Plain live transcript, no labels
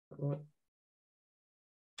Right.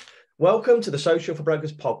 Welcome to the Social for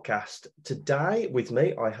Brokers podcast. Today with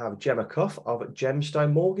me, I have Gemma Cuff of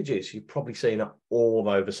Gemstone Mortgages. You've probably seen her all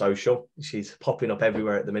over social. She's popping up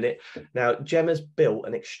everywhere at the minute. Now, Gemma's built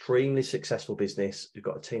an extremely successful business. We've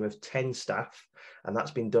got a team of 10 staff, and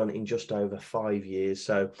that's been done in just over 5 years.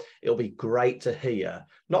 So it'll be great to hear,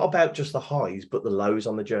 not about just the highs, but the lows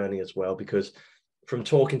on the journey as well, because from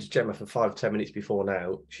talking to Gemma for 5 to 10 minutes before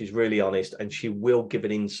now, she's really honest and she will give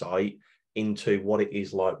an insight into what it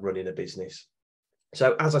is like running a business.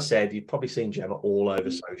 So as I said, you've probably seen Gemma all over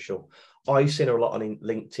social. I've seen her a lot on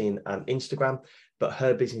LinkedIn and Instagram, but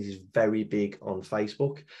her business is very big on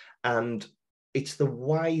Facebook. And it's the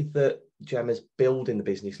way that Gemma's building the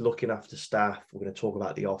business, looking after staff. We're going to talk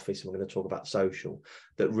about the office and we're going to talk about social,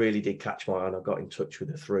 that really did catch my eye, and I got in touch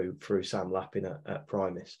with her through Sam Lappin at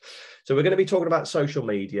Primus. So we're going to be talking about social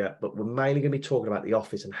media, but we're mainly going to be talking about the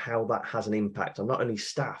office and how that has an impact on not only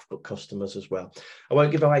staff, but customers as well. I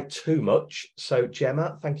won't give away too much. So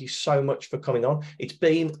Gemma, thank you so much for coming on. It's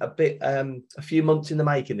been a few months in the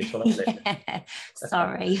making, this one, hasn't it?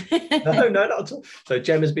 Sorry. No, not at all. So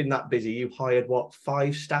Gemma's been that busy. You hired,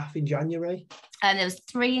 5 staff in January? There was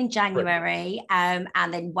 3 in January, and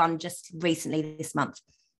then 1 just recently this month.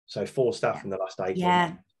 So 4 staff in the last 8 months.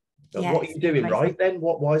 Yeah. What are you doing right then?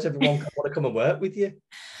 Why does everyone want to come and work with you?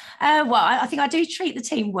 Well, I think I do treat the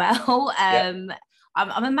team well. I'm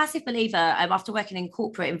a massive believer, after working in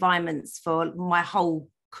corporate environments for my whole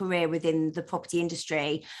career within the property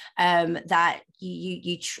industry, that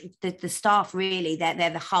the staff really, they're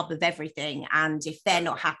the hub of everything, and if they're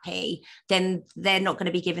not happy, then they're not going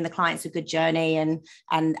to be giving the clients a good journey, and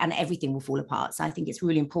everything will fall apart. So I think it's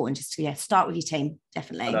really important just to start with your team,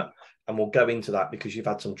 definitely. And we'll go into that because you've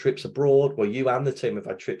had some trips abroad. Well, you and the team have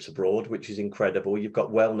had trips abroad, which is incredible. You've got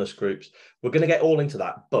wellness groups. We're going to get all into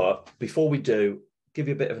that, but before we do, give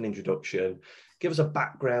you a bit of an introduction. Give us a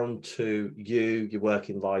background to you, your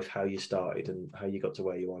working life, how you started and how you got to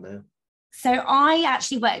where you are now. So I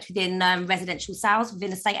actually worked within residential sales, within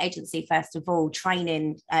a estate agency, first of all,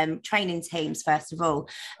 training teams, first of all.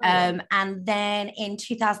 And then in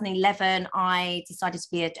 2011, I decided to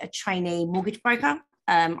be a trainee mortgage broker.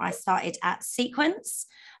 I started at Sequence,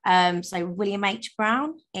 so William H.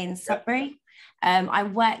 Brown in Sudbury. I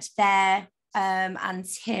worked there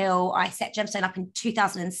until I set Gemstone up in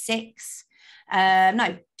 2006.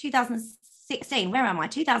 2016. Where am I?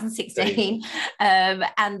 2016.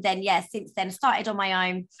 And then, since then, started on my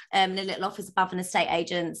own in a little office above an estate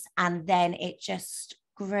agent's, and then it just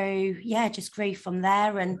grew. Just grew from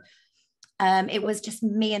there. And it was just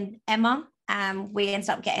me and Emma. We ended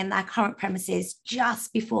up getting our current premises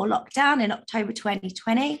just before lockdown in October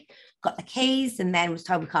 2020. Got the keys, and then was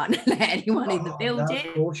told we can't let anyone in the building. No,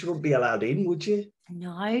 of course, you wouldn't be allowed in, would you?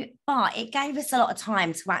 No, but it gave us a lot of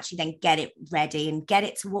time to actually then get it ready and get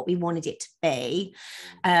it to what we wanted it to be,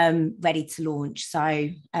 ready to launch. So,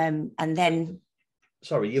 and then...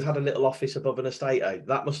 Sorry, you had a little office above an estate agent.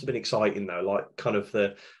 That must have been exciting, though, like kind of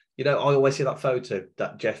the... I always see that photo,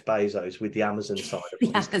 that Jeff Bezos with the Amazon sign.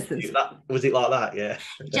 Was it like that? Yeah.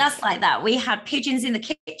 Just like that. We had pigeons in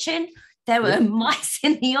the kitchen. There were mice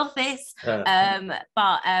in the office. I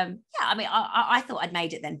thought I'd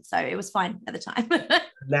made it then. So it was fine at the time.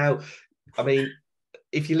 Now,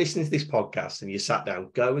 if you're listening to this podcast and you sat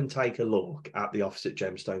down, go and take a look at the office at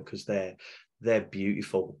Gemstone, because they're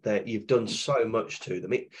beautiful. You've done so much to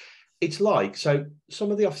them. It's like, so some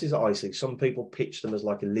of the offices that I see, some people pitch them as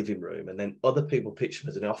like a living room, and then other people pitch them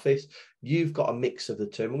as an office. You've got a mix of the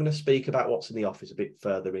two. I'm going to speak about what's in the office a bit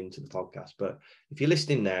further into the podcast, but if you're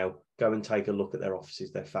listening now, go and take a look at their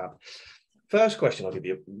offices. They're fab. First question I'll give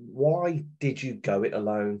you, why did you go it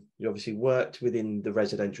alone? You obviously worked within the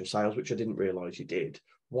residential sales, which I didn't realise you did.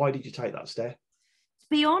 Why did you take that step? To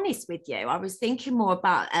be honest with you, I was thinking more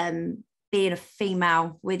about being a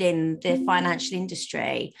female within the financial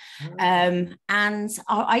industry. And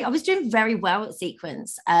I was doing very well at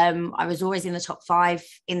Sequence. I was always in the top 5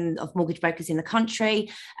 of mortgage brokers in the country.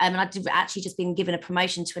 And I'd actually just been given a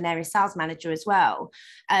promotion to an area sales manager as well.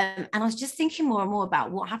 And I was just thinking more and more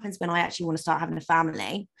about what happens when I actually want to start having a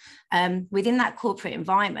family. Within that corporate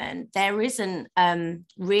environment, there isn't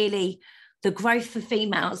really the growth for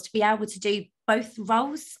females to be able to do both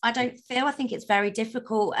roles. I think it's very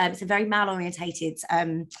difficult. It's a very male-orientated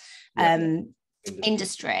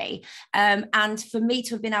industry. And for me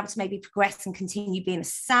to have been able to maybe progress and continue being a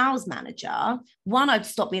sales manager, one, I'd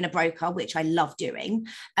stop being a broker, which I love doing.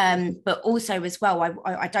 But also as well,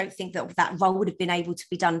 I don't think that role would have been able to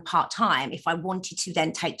be done part-time if I wanted to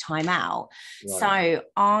then take time out. Right. So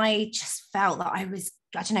I just felt that I was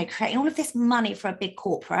I don't know, creating all of this money for a big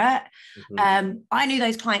corporate. I knew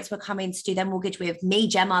those clients were coming to do their mortgage with me,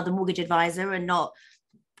 Gemma, the mortgage advisor, and not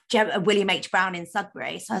William H. Brown in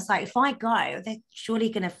Sudbury. So I was like, if I go, they're surely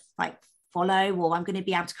going to like follow, or I'm going to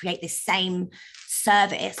be able to create this same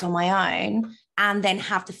service on my own, and then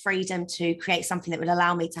have the freedom to create something that would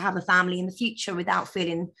allow me to have a family in the future without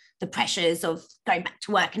feeling the pressures of going back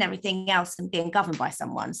to work and everything else and being governed by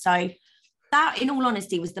someone. So that, in all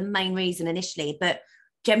honesty, was the main reason initially. But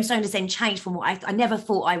Gemstone has then changed from what I never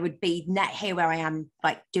thought I would be here where I am,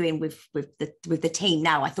 like doing with the team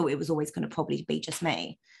now. I thought it was always going to probably be just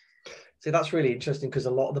me. See, that's really interesting, because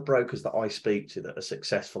a lot of the brokers that I speak to that are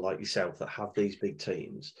successful like yourself, that have these big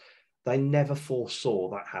teams, they never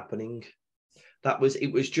foresaw that happening.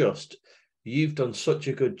 It was just, you've done such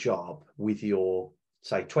a good job with your,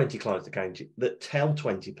 say, 20 clients that tell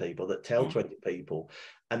 20 people,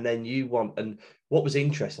 and then you want, and what was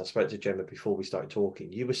interesting, I spoke to Gemma before we started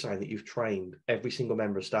talking, you were saying that you've trained every single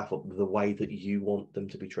member of staff up the way that you want them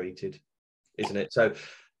to be treated, isn't it? So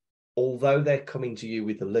although they're coming to you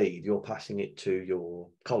with the lead, you're passing it to your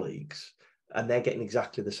colleagues, and they're getting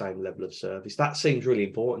exactly the same level of service. That seems really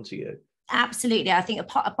important to you. Absolutely. I think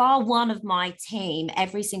bar one of my team,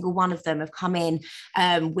 every single one of them have come in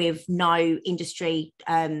with no industry,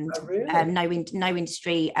 no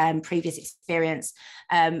industry previous experience,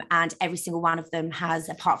 and every single one of them has,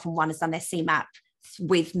 apart from one, has done their CMAP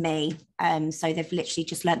with me. So they've literally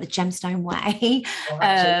just learnt the Gemstone way.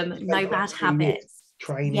 No bad habits.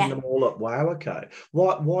 Training them all up. Wow. Okay.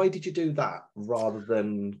 Why did you do that rather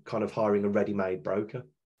than kind of hiring a ready-made broker?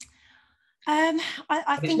 I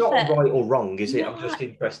think it's not that, right or wrong, is it? No, I'm just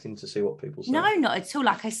interested to see what people say. No, not at all.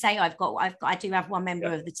 Like I say, I do have one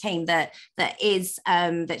member of the team that is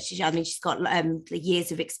she's got the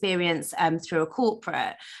years of experience through a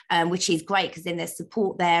corporate, which is great, because then there's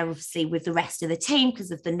support there, obviously, with the rest of the team because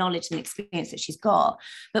of the knowledge and experience that she's got.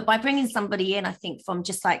 But by bringing somebody in, I think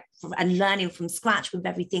and learning from scratch with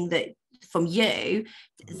everything that from you,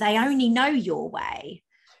 they only know your way.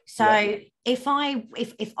 So if I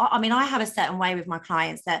have a certain way with my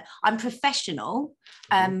clients, that I'm professional,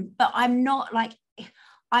 but I'm not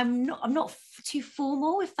too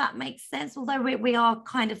formal, if that makes sense. Although we are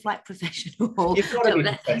kind of like professional. You've got to be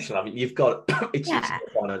professional. I mean, it's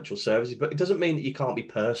financial services, but it doesn't mean that you can't be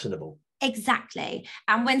personable. Exactly.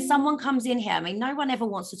 And when someone comes in here, I mean, no one ever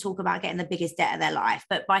wants to talk about getting the biggest debt of their life,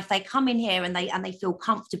 but if they come in here and they feel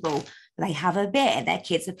comfortable, they have a beer, their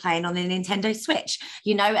kids are playing on the Nintendo Switch,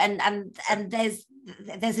 and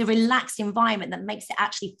there's a relaxed environment that makes it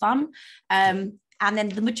actually fun. And then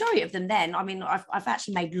the majority of them, then, I mean, I've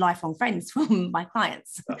actually made lifelong friends from my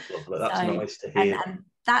clients. That's lovely. That's nice to hear. And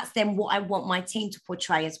that's then what I want my team to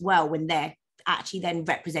portray as well when they're actually then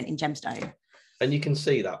representing Gemstone. And you can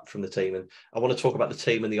see that from the team. And I want to talk about the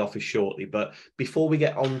team in the office shortly. But before we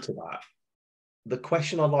get on to that, the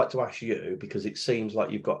question I'd like to ask you, because it seems like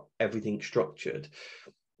you've got everything structured,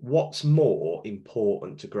 what's more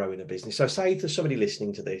important to grow in a business? So say there's somebody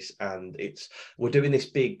listening to this and we're doing this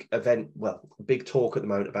big event, big talk at the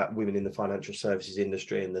moment about women in the financial services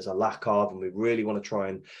industry, and there's a lack of, and we really want to try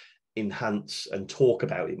and enhance and talk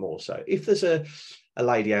about it more. So if there's a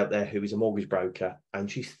lady out there who is a mortgage broker and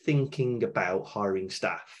she's thinking about hiring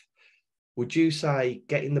staff, would you say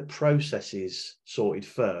getting the processes sorted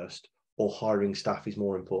first, or hiring staff is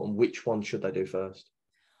more important? Which one should they do first?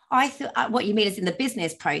 I thought what you mean is in the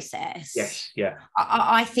business process. Yes, yeah.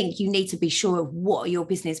 I think you need to be sure of what your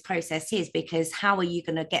business process is, because how are you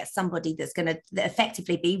going to get somebody that's going to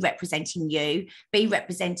effectively be representing you, be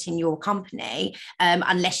representing your company,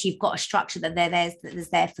 unless you've got a structure that's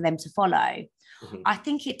there for them to follow. Mm-hmm. I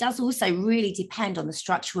think it does also really depend on the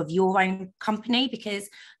structure of your own company, because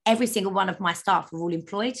every single one of my staff are all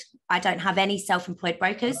employed. I don't have any self-employed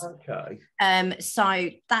brokers. Okay. So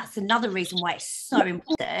that's another reason why it's so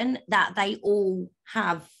important that they all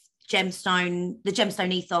have the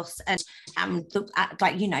Gemstone ethos, and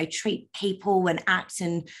treat people and act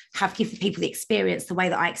and give people the experience the way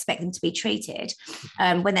that I expect them to be treated.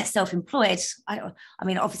 When they're self-employed, I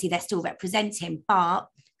mean, obviously they're still representing, but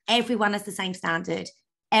everyone has the same standard.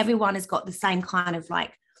 Everyone has got the same kind of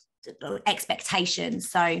expectations.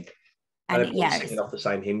 So, singing off the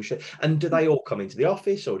same hymn sheet. And do they all come into the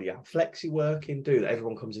office, or do you have flexi working?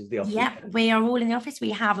 Everyone comes into the office? Yeah, we are all in the office. We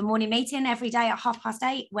have a morning meeting every day at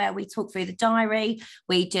 8:30 where we talk through the diary.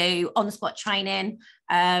 We do on-the-spot training,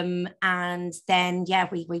 and then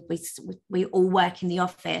we all work in the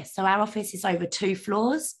office. So our office is over 2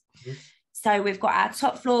 floors. Mm-hmm. So we've got our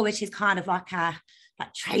top floor, which is kind of like a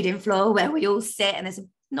trading floor where we all sit, and there's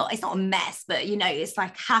it's not a mess, but it's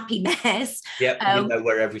like happy mess. Yep, you know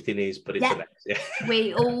where everything is, but it's a mess. Yeah.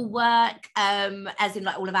 We all work, as in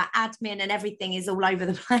like all of our admin and everything is all over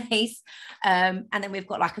the place. And then we've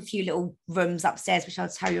got like a few little rooms upstairs, which I'll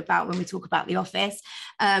tell you about when we talk about the office.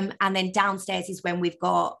 And then downstairs is when we've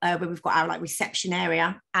got our like reception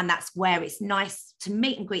area, and that's where it's nice to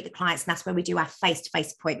meet and greet the clients, and that's where we do our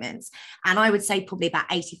face-to-face appointments. And I would say probably about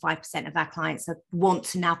 85% of our clients want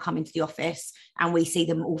to now come into the office, and we see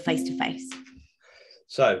them all face-to-face.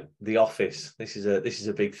 So the office, this is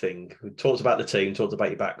a big thing. We talked about the team, talked about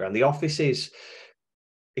your background. The office it's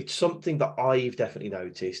something that I've definitely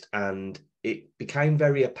noticed, and it became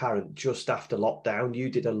very apparent just after lockdown. You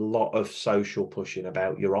did a lot of social pushing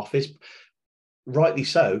about your office. Rightly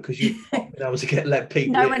so, because you've been able to let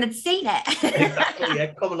people no one had seen it. Exactly, yeah.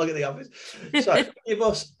 Come and look at the office. So give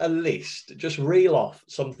us a list, just reel off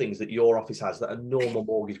some things that your office has that a normal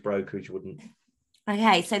mortgage brokerage wouldn't.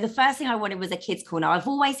 Okay, so the first thing I wanted was a kids' corner. I've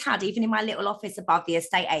always had, even in my little office above the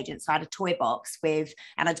estate agents, I had a toy box and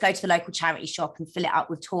I'd go to the local charity shop and fill it up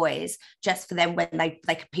with toys just for them when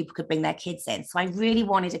people could bring their kids in. So I really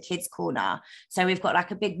wanted a kids' corner. So we've got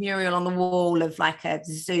like a big mural on the wall of like a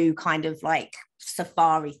zoo kind of like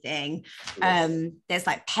safari thing. Yes. There's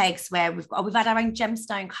like pegs where we've had our own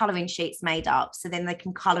gemstone colouring sheets made up, so then they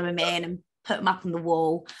can colour them in and put them up on the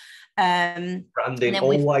wall. Branding,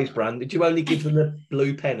 always branded. Did you only give them the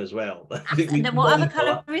blue pen as well? And then what other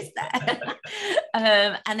colour is there?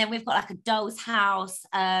 And then we've got like a doll's house.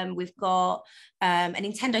 We've got a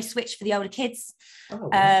Nintendo Switch for the older kids. Oh,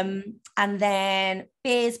 wow. And then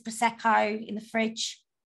beers, Prosecco in the fridge.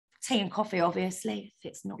 Tea and coffee, obviously,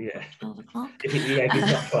 if it's not 12 o'clock. If it's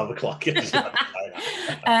not 12 o'clock.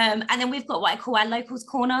 And then we've got what I call our locals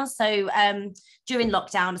corner. So during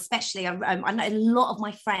lockdown, especially, I know a lot of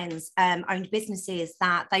my friends owned businesses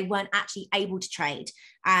that they weren't actually able to trade.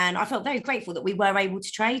 And I felt very grateful that we were able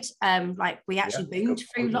to trade. Like we actually boomed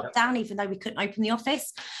through lockdown, even though we couldn't open the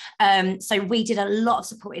office. So we did a lot of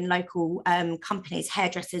support in local companies,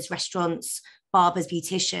 hairdressers, restaurants, barbers,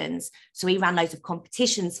 beauticians. So we ran loads of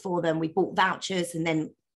competitions for them. We bought vouchers and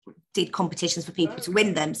then did competitions for people to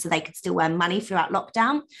win them so they could still earn money throughout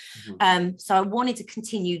lockdown. Mm-hmm. So I wanted to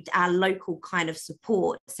continue our local kind of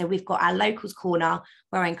support. So we've got our locals corner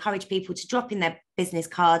where I encourage people to drop in their business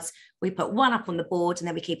cards. We put one up on the board and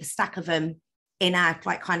then we keep a stack of them in our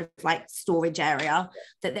like kind of like storage area,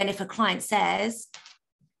 that then if a client says,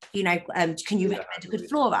 can you recommend a good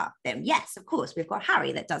flora? Then yes, of course, we've got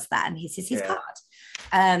Harry that does that, and this is his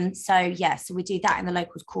card. So we do that in the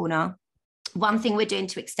locals corner. One thing we're doing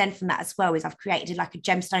to extend from that as well is I've created like a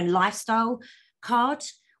gemstone lifestyle card,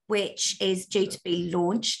 which is due to be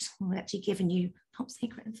launched. I'm actually giving you top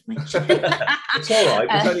secret information. It's all right.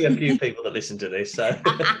 There's only a few people that listen to this. So,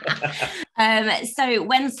 so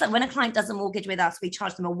when a client does a mortgage with us, we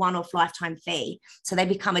charge them a one-off lifetime fee. So they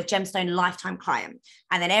become a gemstone lifetime client.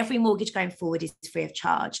 And then every mortgage going forward is free of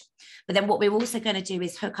charge. But then what we're also going to do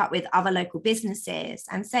is hook up with other local businesses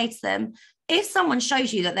and say to them, if someone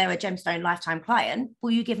shows you that they're a gemstone lifetime client,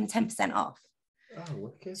 will you give them 10% off? Oh,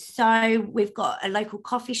 wicked. So we've got a local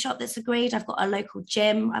coffee shop that's agreed. I've got a local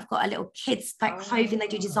gym. I've got a little kids like clothing. They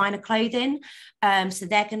do designer clothing. So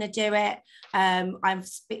they're going to do it. And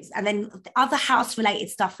then other house related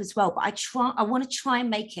stuff as well. But I want to try and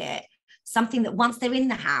make it something that once they're in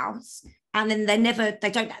the house and then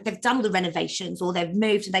they've done all the renovations or they've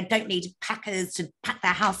moved and they don't need packers to pack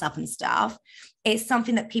their house up and stuff. It's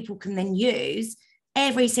something that people can then use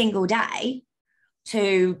every single day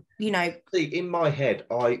to, See, in my head,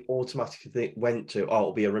 I automatically went to,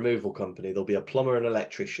 it'll be a removal company. There'll be a plumber and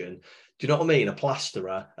electrician. Do you know what I mean? A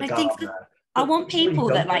plasterer, a gardener. I want people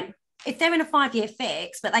that like, if they're in a 5-year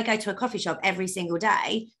fix, but they go to a coffee shop every single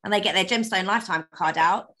day and they get their gemstone lifetime card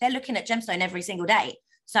out, they're looking at gemstone every single day.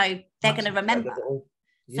 So they're going to remember.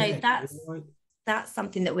 Yeah, so that's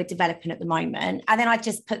something that we're developing at the moment. And then I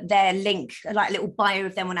just put their link, like a little bio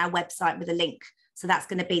of them on our website with a link. So that's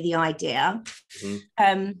going to be the idea.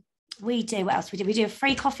 Mm-hmm. We do, what else we do? We do a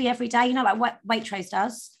free coffee every day, like what Waitrose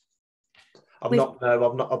does. I've not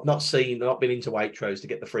been into Waitrose to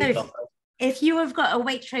get the free coffee. If you have got a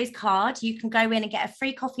Waitrose card, you can go in and get a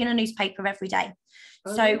free coffee and a newspaper every day.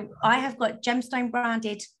 So I have got gemstone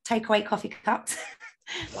branded takeaway coffee cups.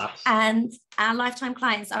 And our lifetime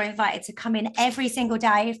clients are invited to come in every single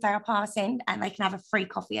day if they're passing, and they can have a free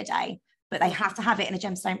coffee a day, but they have to have it in a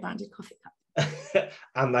gemstone branded coffee cup.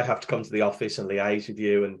 And they have to come to the office and liaise with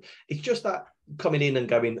you, and it's just that coming in and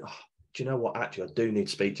going, do you know what, actually I do need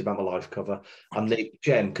to speak to you about my life cover.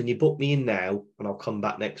 Gem, can you book me in now and I'll come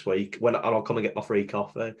back next week and I'll come and get my free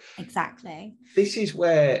coffee. Exactly. This is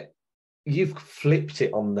where you've flipped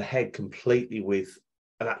it on the head completely with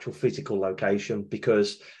an actual physical location,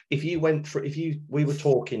 because we were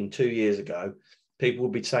talking 2 years ago, people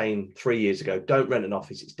would be saying 3 years ago, don't rent an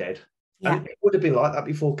office, it's dead. Yeah. And it would have been like that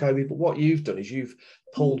before COVID. But what you've done is you've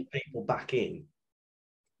pulled people back in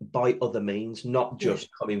by other means, not just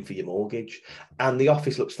coming for your mortgage. And the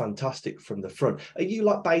office looks fantastic from the front. Are you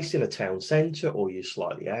like based in a town centre, or are you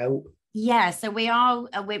slightly out? Yeah, so we are,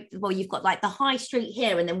 well, you've got like the high street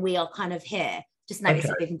here, and then we are kind of here. Just notice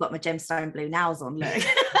I've even got my gemstone blue nails on, look.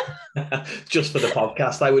 Just for the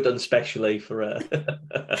podcast, they were done specially for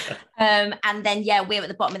and then we're at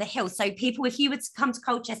the bottom of the hill. So people, if you were to come to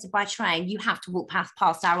Colchester by train, you have to walk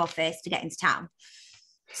past our office to get into town.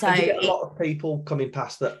 So you get a lot of people coming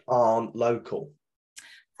past that aren't local.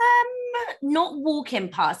 Not walking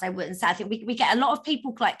past, I wouldn't say. I think we get a lot of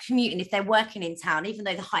people like commuting if they're working in town, even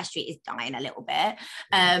though the high street is dying a little bit.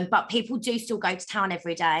 But people do still go to town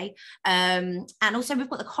every day. And also we've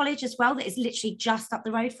got the college as well that is literally just up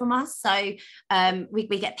the road from us. So we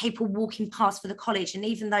get people walking past for the college. And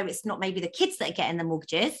even though it's not maybe the kids that are getting the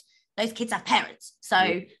mortgages, those kids have parents.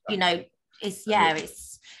 So,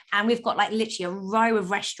 and we've got like literally a row of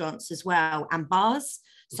restaurants as well and bars.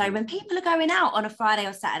 So when people are going out on a Friday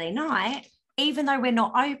or Saturday night, even though we're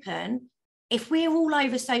not open, if we're all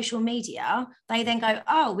over social media, they then go,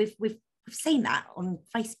 oh, we've seen that on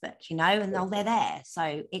Facebook, and they're there.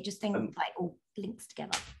 So it just all links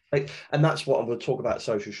together. And that's what I'm going to talk about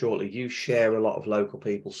social shortly. You share a lot of local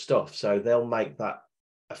people's stuff, so they'll make that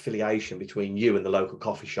affiliation between you and the local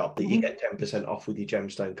coffee shop that you get 10% off with your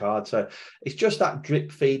Gemstone card. So it's just that drip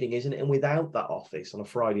feeding, isn't it? And without that office on a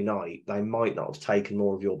Friday night, they might not have taken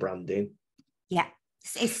more of your branding. Yeah,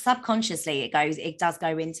 it's subconsciously it does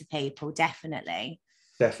go into people, definitely.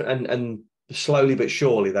 And slowly but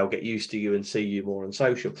surely they'll get used to you and see you more on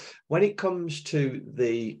social. When it comes to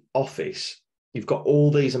the office, you've got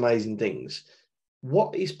all these amazing things.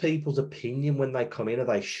 What is people's opinion when they come in? Are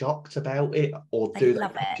they shocked about it, or do they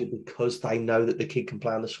love it because they know that the kid can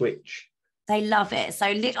play on the Switch? They love it. So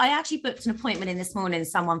I actually booked an appointment in this morning.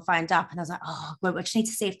 Someone phoned up and I was like, oh, well, we just need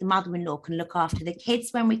to see if the mother-in-law can look after the kids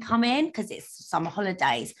when we come in, because it's summer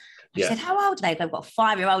holidays. I said, how old are they? They've got a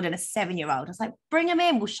 5-year-old and a 7-year-old. I was like, bring them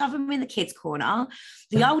in. We'll shove them in the kids' corner.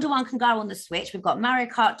 The older one can go on the Switch. We've got Mario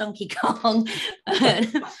Kart, Donkey Kong.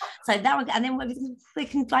 So that one, and then we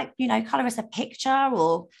can colour us a picture,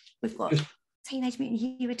 or we've got Teenage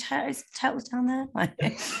Mutant Ninja Turtles down there.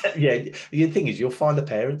 Yeah, the thing is, you'll find the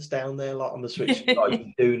parents down there like on the Switch.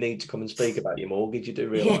 You do need to come and speak about your mortgage. You do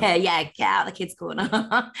realise. Yeah, get out of the kids'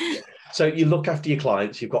 corner. So you look after your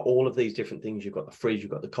clients. You've got all of these different things. You've got the fridge.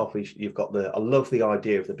 You've got the coffee. You've got I love the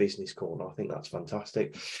idea of the business corner. I think that's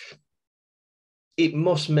fantastic. It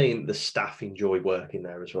must mean the staff enjoy working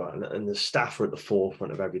there as well, and the staff are at the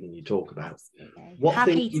forefront of everything you talk about.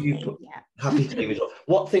 Absolutely.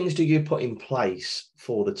 What things do you put in place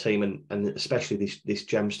for the team, and especially this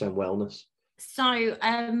Gemstone Wellness? So,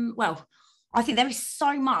 I think there is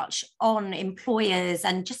so much on employers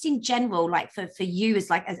and just in general, like for you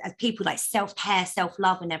as people, like self-care,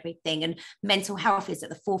 self-love and everything, and mental health is at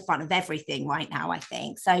the forefront of everything right now, I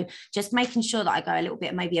think. So just making sure that I go a little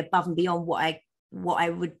bit maybe above and beyond what I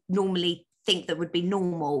would normally think that would be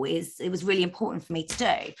normal it was really important for me to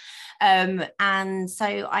do. And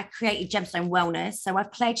so I created Gemstone Wellness. So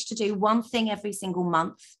I've pledged to do one thing every single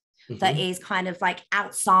month that is kind of like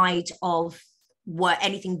outside of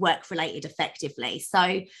anything work related effectively.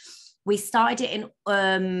 So we started it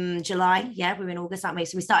in July. Yeah, we're in August, aren't we?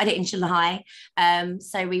 So we started it in July.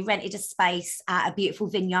 So we rented a space at a beautiful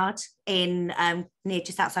vineyard in near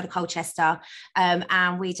just outside of Colchester.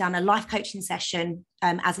 And we done a life coaching session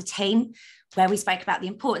as a team, where we spoke about the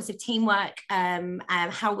importance of teamwork,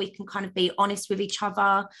 how we can kind of be honest with each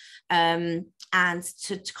other, and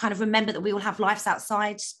to kind of remember that we all have lives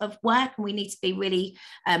outside of work, and we need to be really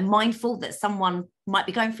mindful that someone might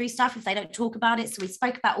be going through stuff if they don't talk about it. So we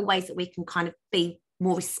spoke about all ways that we can kind of be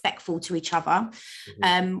more respectful to each other.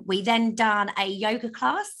 We then done a yoga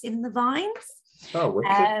class in the Vines. Oh,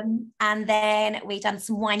 wicked. And then we done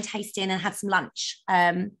some wine tasting and had some lunch.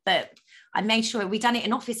 But I made sure we done it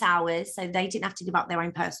in office hours, so they didn't have to give up their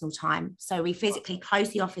own personal time. So we physically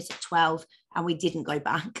closed the office at 12 and we didn't go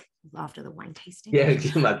back after the wine tasting. Yeah, can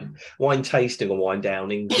you imagine? Wine tasting or wine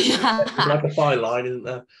downing. It's like a fine line, isn't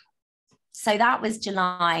there? So that was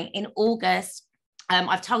July. In August,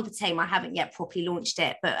 I've told the team I haven't yet properly launched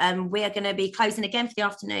it, but we are going to be closing again for the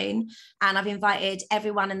afternoon. And I've invited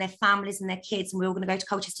everyone and their families and their kids, and we're all going to go to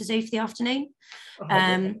Colchester Zoo for the afternoon. So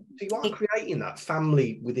you are creating that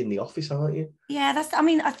family within the office, aren't you? Yeah,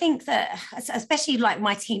 I think that especially like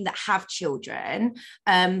my team that have children,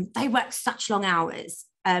 they work such long hours.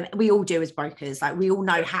 We all do as brokers, like we all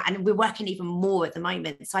know how, and we're working even more at the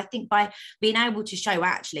moment. So I think by being able to show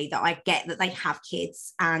actually that I get that they have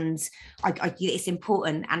kids, and it's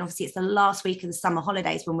important. And obviously it's the last week of the summer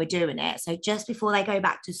holidays when we're doing it. So just before they go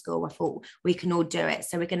back to school, I thought we can all do it.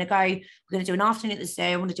 So we're going to do an afternoon at the zoo.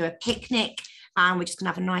 I want to do a picnic, and we're just going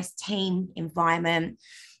to have a nice team environment.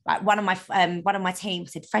 Like one of my team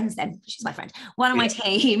said friends, then she's my friend, one of my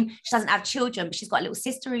team, she doesn't have children, but she's got a little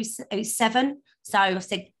sister who's 7. So I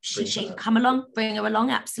said she can come along, bring her along,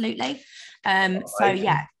 absolutely. So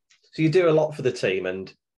you do a lot for the team,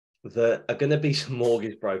 and there are going to be some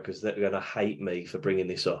mortgage brokers that are going to hate me for bringing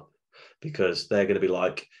this up, because they're going to be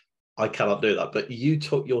like, I cannot do that. But you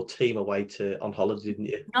took your team away on holiday, didn't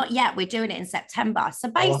you? Not yet, we're doing it in September. So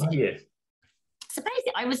basically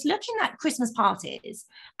I was looking at Christmas parties,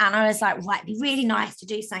 and I was like, right, it'd be really nice to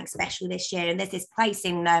do something special this year. And there's this place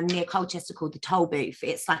in near Colchester called the Toll Booth.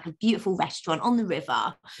 It's like a beautiful restaurant on the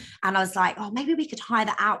river. And I was like, oh, maybe we could hire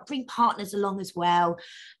that out, bring partners along as well.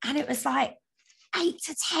 And it was like 8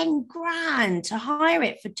 to 10 grand to hire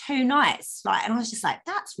it for 2 nights. And I was just like,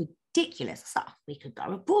 that's ridiculous. So we could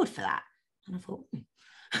go abroad for that. And I thought,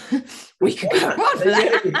 we could go abroad for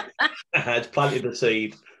that. I had planted the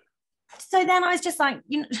seed. So then I was just like,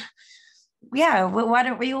 well, why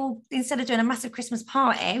don't we all, instead of doing a massive Christmas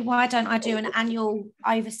party, why don't I do an annual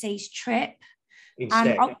overseas trip?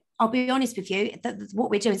 Instead. And I'll be honest with you,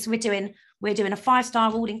 what we're doing. So we're doing a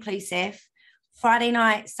 5-star all-inclusive, Friday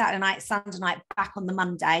night, Saturday night, Sunday night, back on the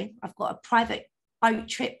Monday. I've got a private boat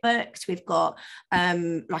trip booked. We've got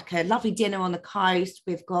like a lovely dinner on the coast.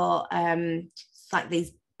 We've got like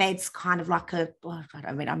these beds, kind of like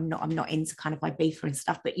I'm not into kind of Ibiza and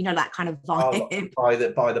stuff, but that kind of vibe.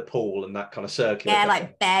 By the pool and that kind of circular. Yeah,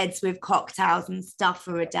 like beds with cocktails and stuff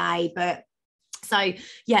for a day. But so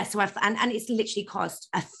I've and it's literally cost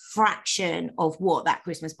a fraction of what that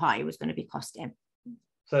Christmas party was going to be costing.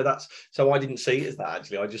 So I didn't see it as that,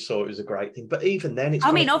 actually. I just saw it was a great thing. But even then,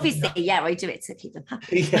 obviously, I do it to keep them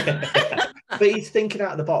happy. Yeah. But he's thinking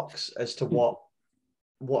out of the box as to what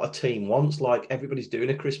a team wants. Like, everybody's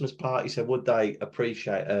doing a Christmas party, so would they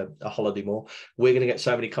appreciate a holiday more? We're going to get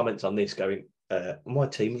so many comments on this going, my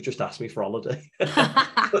team have just asked me for holiday.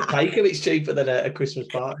 But take them, it's cheaper than a Christmas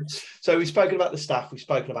party. So we've spoken about the staff, we've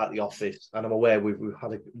spoken about the office, and I'm aware we've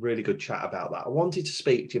had a really good chat about that. I wanted to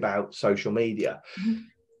speak to you about social media. Mm-hmm.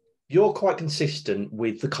 You're quite consistent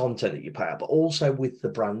with the content that you put out, but also with the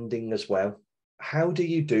branding as well. How do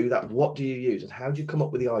you do that? What do you use? And how do you come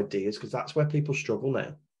up with the ideas? Because that's where people struggle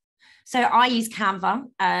now. So I use Canva.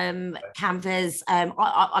 Canva's,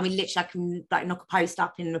 I mean, literally I can knock a post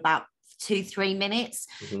up in about 2-3 minutes.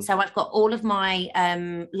 Mm-hmm. So I've got all of my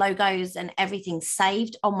logos and everything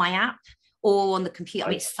saved on my app or on the computer. I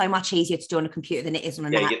mean, it's so much easier to do on a computer than it is on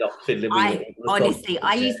an app. Honestly,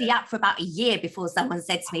 I used the app for about a year before someone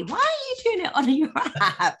said to me, why are you doing it on your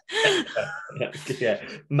app? Yeah,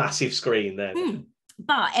 massive screen there.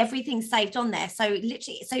 But everything's saved on there. So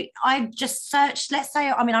literally, I just searched, let's say,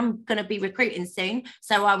 I mean, I'm going to be recruiting soon.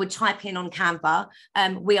 So I would type in on Canva,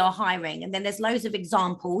 we are hiring. And then there's loads of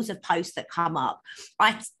examples of posts that come up.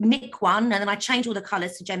 I nick one and then I change all the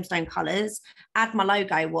colours to Gemstone colours, add my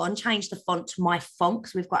logo on, change the font to my font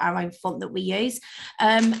because we've got our own font that we use.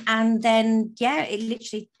 And then,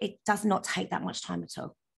 it does not take that much time at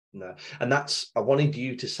all. No, and I wanted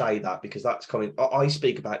you to say that because that's coming. I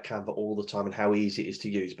speak about Canva all the time and how easy it is to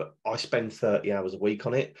use, but I spend 30 hours a week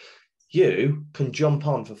on it. You can jump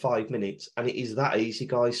on for 5 minutes and it is that easy,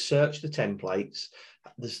 guys. Search the templates.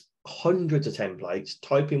 There's hundreds of templates.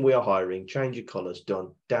 Type in "we are hiring," change your colours,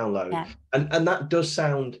 done, download. Yeah. And that does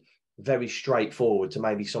sound very straightforward to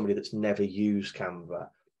maybe somebody that's never used Canva,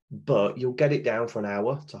 but you'll get it down for an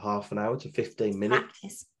hour to half an hour to 15 minutes.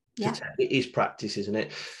 Practice. Yeah. It is practice, isn't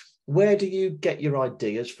it? Where do you get your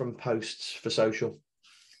ideas from posts for social?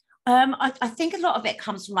 I think a lot of it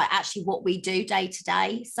comes from actually what we do day to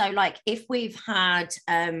day. So if we've had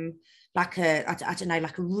a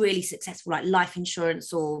really successful like life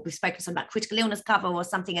insurance, or we've spoken some about critical illness cover or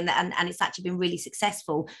something, and it's actually been really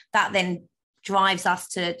successful, that then drives us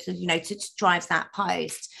to drives that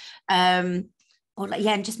post. And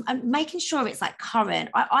just making sure it's current.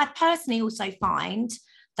 I personally also find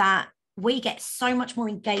that we get so much more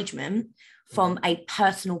engagement from a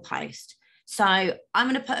personal post. So I'm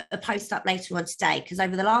going to put a post up later on today, because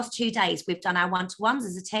over the last 2 days, we've done our one-to-ones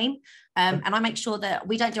as a team. And I make sure that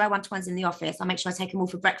we don't do our one-to-ones in the office. I make sure I take them all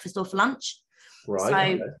for breakfast or for lunch.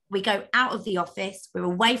 Right. So we go out of the office, we're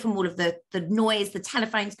away from all of the noise, the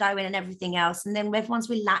telephones going and everything else. And then everyone's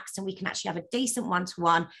relaxed and we can actually have a decent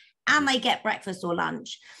one-to-one, and they get breakfast or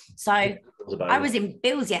lunch. So I was in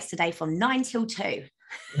Bill's yesterday from 9 till 2.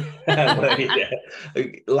 Yeah.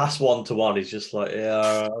 Last one-to-one is just like,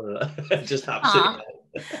 just absolutely.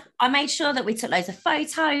 I made sure that we took loads of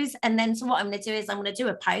photos, and then so what I'm going to do is I'm going to do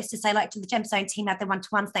a post to say, like, to the Gemstone team had their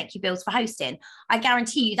one-to-ones, thank you Bills for hosting. I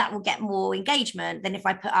guarantee you that will get more engagement than if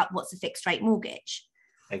I put up what's a fixed rate mortgage.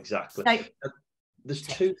 Exactly. So, there's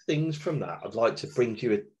two things from that I'd like to bring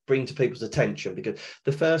to people's attention, because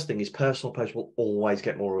the first thing is personal posts will always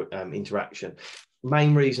get more interaction.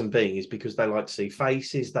 Main reason being is because they like to see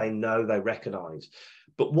faces they know, they recognize.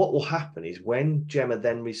 But what will happen is when Gemma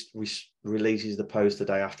then releases the post the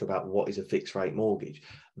day after about what is a fixed rate mortgage,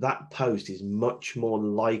 that post is much more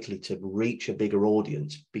likely to reach a bigger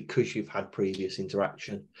audience because you've had previous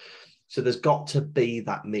interaction. So there's got to be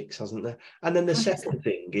that mix, hasn't there? And then the second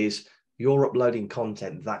thing is you're uploading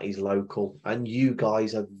content that is local, and you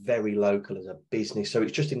guys are very local as a business. So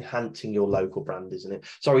it's just enhancing your local brand, isn't it?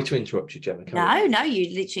 Sorry to interrupt you, Gemma. No,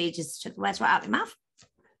 you literally just took the words right out of your mouth.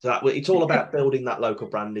 So it's all about building that local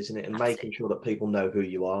brand, isn't it? And making sure that people know who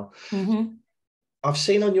you are. Mm-hmm. I've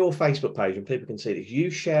seen on your Facebook page, and people can see this, you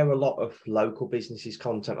share a lot of local businesses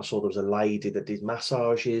content. I saw there was a lady that did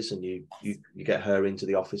massages, and you get her into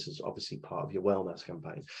the office as obviously part of your wellness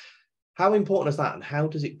campaign. How important is that, and how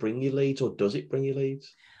does it bring you leads, or does it bring you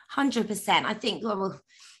leads? 100%. I think, well,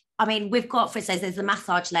 I mean, we've got, for instance, there's a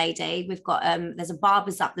massage lady. We've got, there's a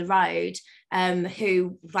barber's up the road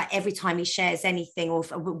who, like, every time he shares anything, or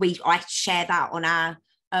I share that on our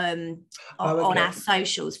on our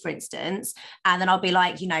socials, for instance, and then I'll be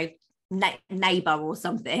like, neighbor or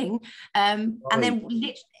something, and then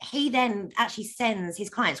he then actually sends his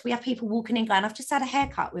clients. We have people walking in going, I've just had a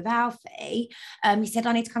haircut with Alfie, he said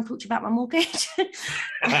I need to come talk to you about my mortgage.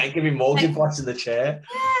 Give me mortgage advice in the chair.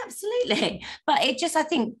 Yeah, absolutely. But it just, I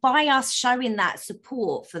think by us showing that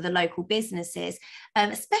support for the local businesses,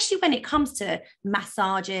 especially when it comes to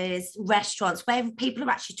massages, restaurants, where people are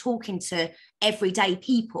actually talking to everyday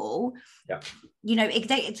people,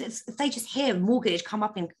 if they just hear mortgage come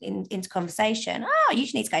up into conversation, you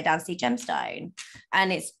just need to go down and see Gemstone.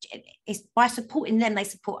 And it's by supporting them, they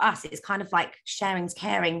support us. It's kind of like sharing's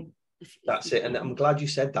caring. That's it. And I'm glad you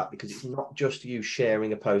said that, because it's not just you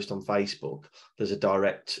sharing a post on Facebook. There's a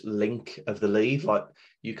direct link of the lead. Like,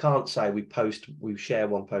 you can't say we share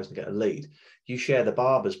one post and get a lead. You share the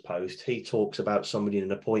barber's post, he talks about somebody in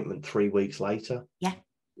an appointment 3 weeks later. Yeah.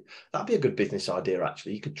 That'd be a good business idea,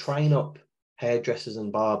 actually. You could train up hairdressers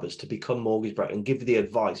and barbers to become mortgage brokers and give the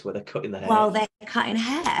advice where they're cutting the hair. Well, they're cutting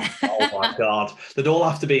hair. Oh my God. They'd all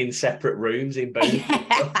have to be in separate rooms in booths.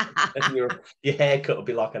 And your haircut would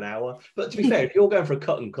be like an hour. But to be fair, if you're going for a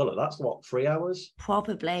cut and colour, that's what, 3 hours?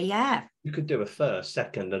 Probably, yeah. You could do a first,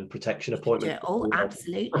 second and protection appointment. Oh,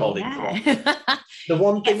 absolutely. Yeah. The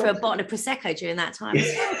one thing get for a bottle of Prosecco during that time.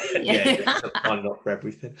 Yeah, not for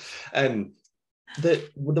everything.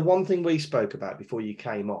 The one thing we spoke about before you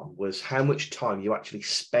came on was how much time you actually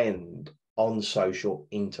spend on social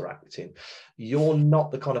interacting. You're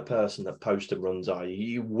not the kind of person that posts and runs, are you?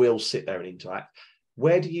 You will sit there and interact.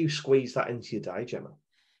 Where do you squeeze that into your day, Gemma?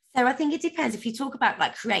 So I think it depends. If you talk about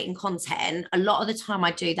like creating content, a lot of the time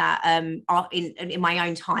I do that in my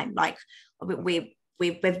own time. Like we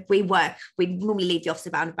work, we normally leave the office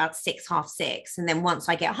about 6, half 6. And then once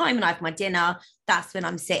I get home and I have my dinner, that's when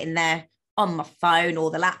I'm sitting there on my phone or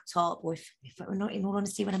the laptop, or if I'm not, in all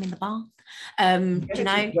honesty, when I'm in the bath,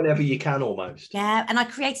 whenever you can, almost. Yeah. And I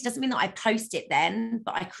create it, doesn't mean that I post it then,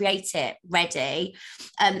 but I create it ready.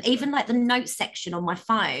 Even like the notes section on my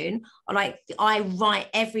phone, I write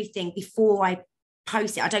everything before I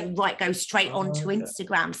post it. I don't go straight onto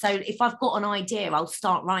Instagram. So if I've got an idea, I'll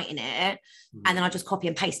start writing it and then I just copy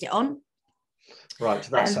and paste it on. Right.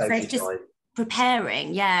 So that's just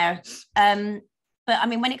preparing. Yeah. But I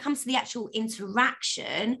mean, when it comes to the actual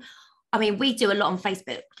interaction, I mean, we do a lot on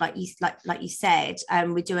Facebook, like you said.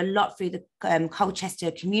 We do a lot through the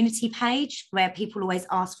Colchester community page, where people always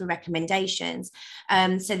ask for recommendations.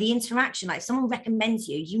 So the interaction, like if someone recommends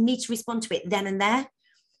you, you need to respond to it then and there.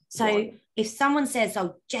 So if someone says,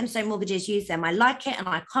 oh, Gemstone Mortgages, use them, I like it, and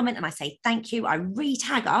I comment and I say thank you, I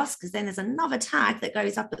re-tag us, because then there's another tag that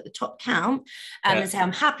goes up at the top count, and say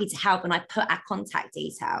I'm happy to help, and I put our contact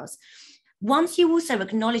details. Once you also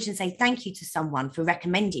acknowledge and say thank you to someone for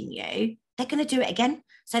recommending you, they're going to do it again.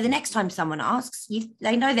 So the next time someone asks,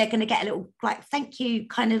 they know they're going to get a little like thank you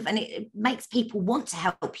kind of, and it makes people want to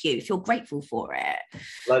help you if you're grateful for it.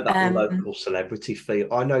 Like that local celebrity feel.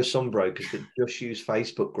 I know some brokers that just use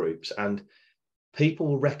Facebook groups, and people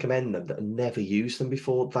will recommend them that have never used them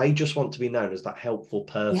before. They just want to be known as that helpful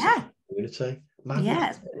person in the community.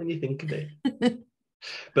 Madness, when you think of it.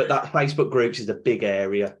 But that Facebook groups is a big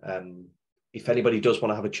area. If anybody does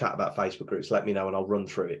want to have a chat about Facebook groups, let me know and I'll run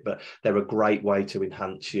through it. But they're a great way to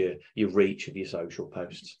enhance your reach of your social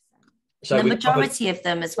posts. So the majority of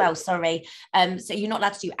them as well, sorry. So you're not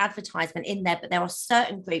allowed to do advertisement in there, but there are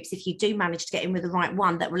certain groups, if you do manage to get in with the right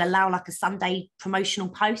one, that will allow like a Sunday promotional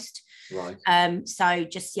post. Right. So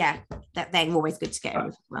just, they're always good to get in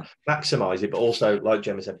with as well. Maximise it, but also, like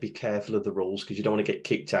Gemma said, be careful of the rules because you don't want to get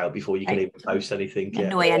kicked out before you can even post anything.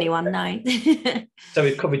 Annoy anyone, no. So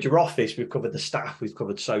we've covered your office, we've covered the staff, we've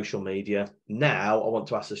covered social media. Now I want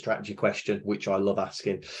to ask the strategy question, which I love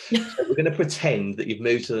asking. So we're going to pretend that you've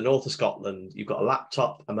moved to the north of Scotland, you've got a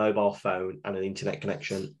laptop, a mobile phone and an internet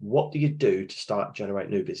connection. What do you do to start generate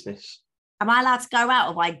new business? Am I allowed to go out,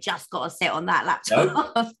 or have I just got to sit on that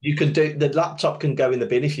laptop? No, you can do, the laptop can go in the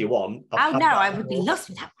bin if you want. I would be lost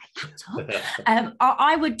without my laptop.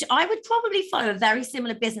 I would probably follow a very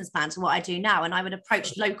similar business plan to what I do now, and I would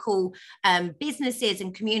approach local businesses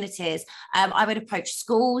and communities. I would approach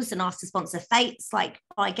schools and ask to sponsor fetes, like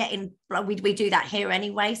by getting, we do that here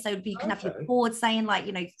anyway, so you can have your board saying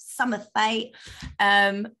like, summer fete,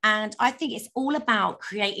 and I think it's all about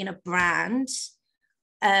creating a brand.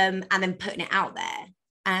 And then putting it out there.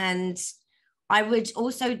 And I would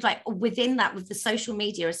also, like, within that, with the social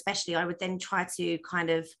media especially, I would then try to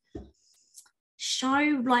kind of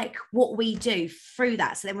show like what we do through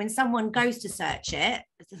that. So then when someone goes to search it,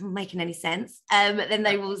 it doesn't make any sense, then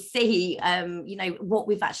they will see what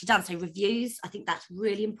we've actually done. So reviews, I think that's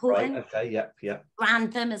really important. Right, okay, yeah.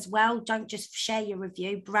 Brand them as well. Don't just share your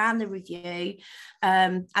review, brand the review,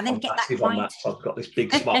 and then get that client. I've got this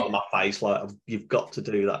big smile on my face, like you've got to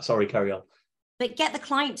do that. Sorry, carry on. But get the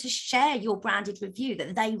client to share your branded review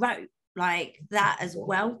that they wrote. Like that as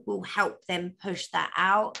well will help them push that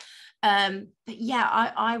out. But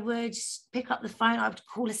yeah, I would pick up the phone. I would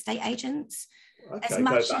call estate agents. Okay, as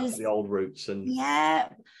much go back to the old roots. And yeah,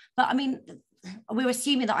 but I mean, we're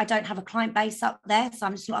assuming that I don't have a client base up there, so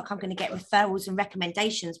I'm just like, I'm going to get referrals and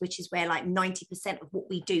recommendations, which is where like 90% of what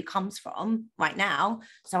we do comes from right now.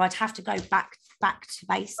 So I'd have to go back to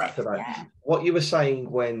basics. Yeah. What you were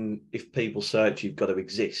saying, if people search, you've got to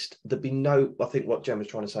exist. There'd be no, I think what Gemma's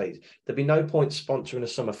trying to say is there'd be no point sponsoring a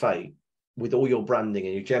summer fete with all your branding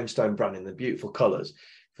and your gemstone branding, the beautiful colours,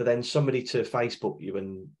 for then somebody to Facebook you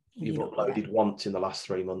and you've uploaded once in the last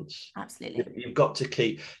 3 months. Absolutely. You've got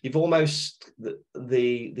to you've almost,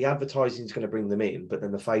 the advertising is going to bring them in, but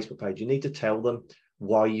then the Facebook page, you need to tell them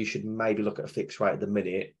why you should maybe look at a fixed rate at the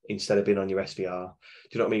minute instead of being on your SVR.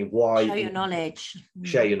 Do you know what I mean? Why? Share your knowledge.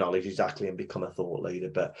 Share your knowledge, exactly, and become a thought leader.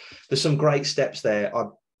 But there's some great steps there.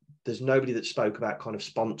 There's nobody that spoke about kind of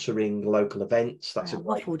sponsoring local events. That's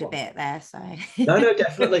waffled a bit there, so. No,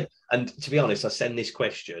 definitely. And to be honest, I send this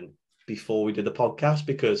question before we did the podcast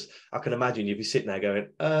because I can imagine you'd be sitting there going,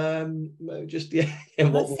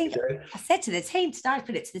 what would we do? I said to the team today, I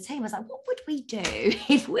put it to the team, I was like, what would we do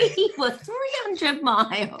if we were 300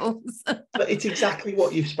 miles? But it's exactly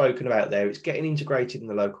what you've spoken about there. It's getting integrated in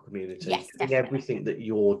the local community, doing everything that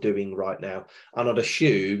you're doing right now. And I'd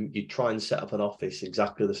assume you'd try and set up an office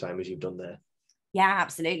exactly the same as you've done there. Yeah,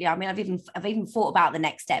 absolutely. I mean, I've even thought about the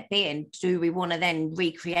next step being, do we want to then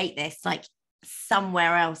recreate this like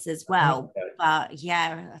somewhere else as well? Okay. But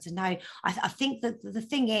yeah, I don't know. I think that the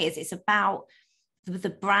thing is, it's about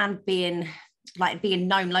the brand being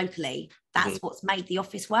known locally. That's what's made the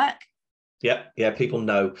office work. Yeah. People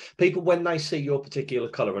know. People, when they see your particular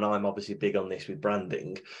colour, and I'm obviously big on this with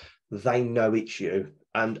branding, they know it's you.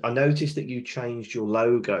 And I noticed that you changed your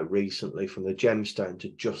logo recently from the gemstone to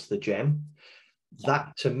just the gem. Yeah.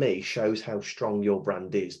 That to me shows how strong your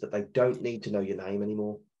brand is, that they don't need to know your name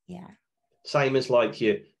anymore. Yeah. Same as like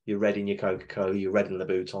your red in your Coca-Cola, your red in the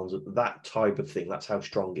Louboutins, that type of thing. That's how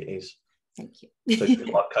strong it is. Thank you. So you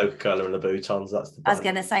like Coca-Cola and Louboutins, that's the brand. I was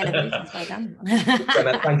going to say Louboutins, well done.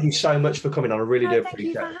 Gemma, thank you so much for coming on. I really do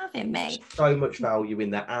appreciate it. Thank you for having me. So much value in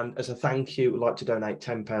there. And as a thank you, we'd like to donate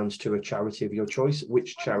 £10 to a charity of your choice.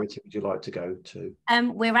 Which charity would you like to go to?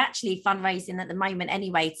 We're actually fundraising at the moment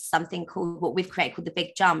anyway, something called, what we've created called the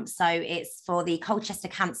Big Jump. So it's for the Colchester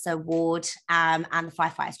Cancer Ward and the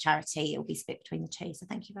Firefighters Charity. It will be split between the two. So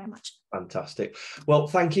thank you very much. Fantastic. Well,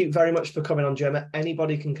 thank you very much for coming on, Gemma.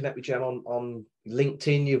 Anybody can connect with Gemma on on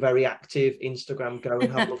LinkedIn. You're very active. Instagram, go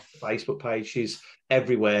and have a look at the Facebook page. She's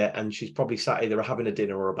everywhere, and she's probably sat either having a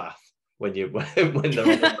dinner or a bath when they're on.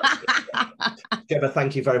 Gemma,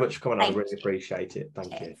 thank you very much for coming on. I really appreciate it.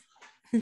 Thank you.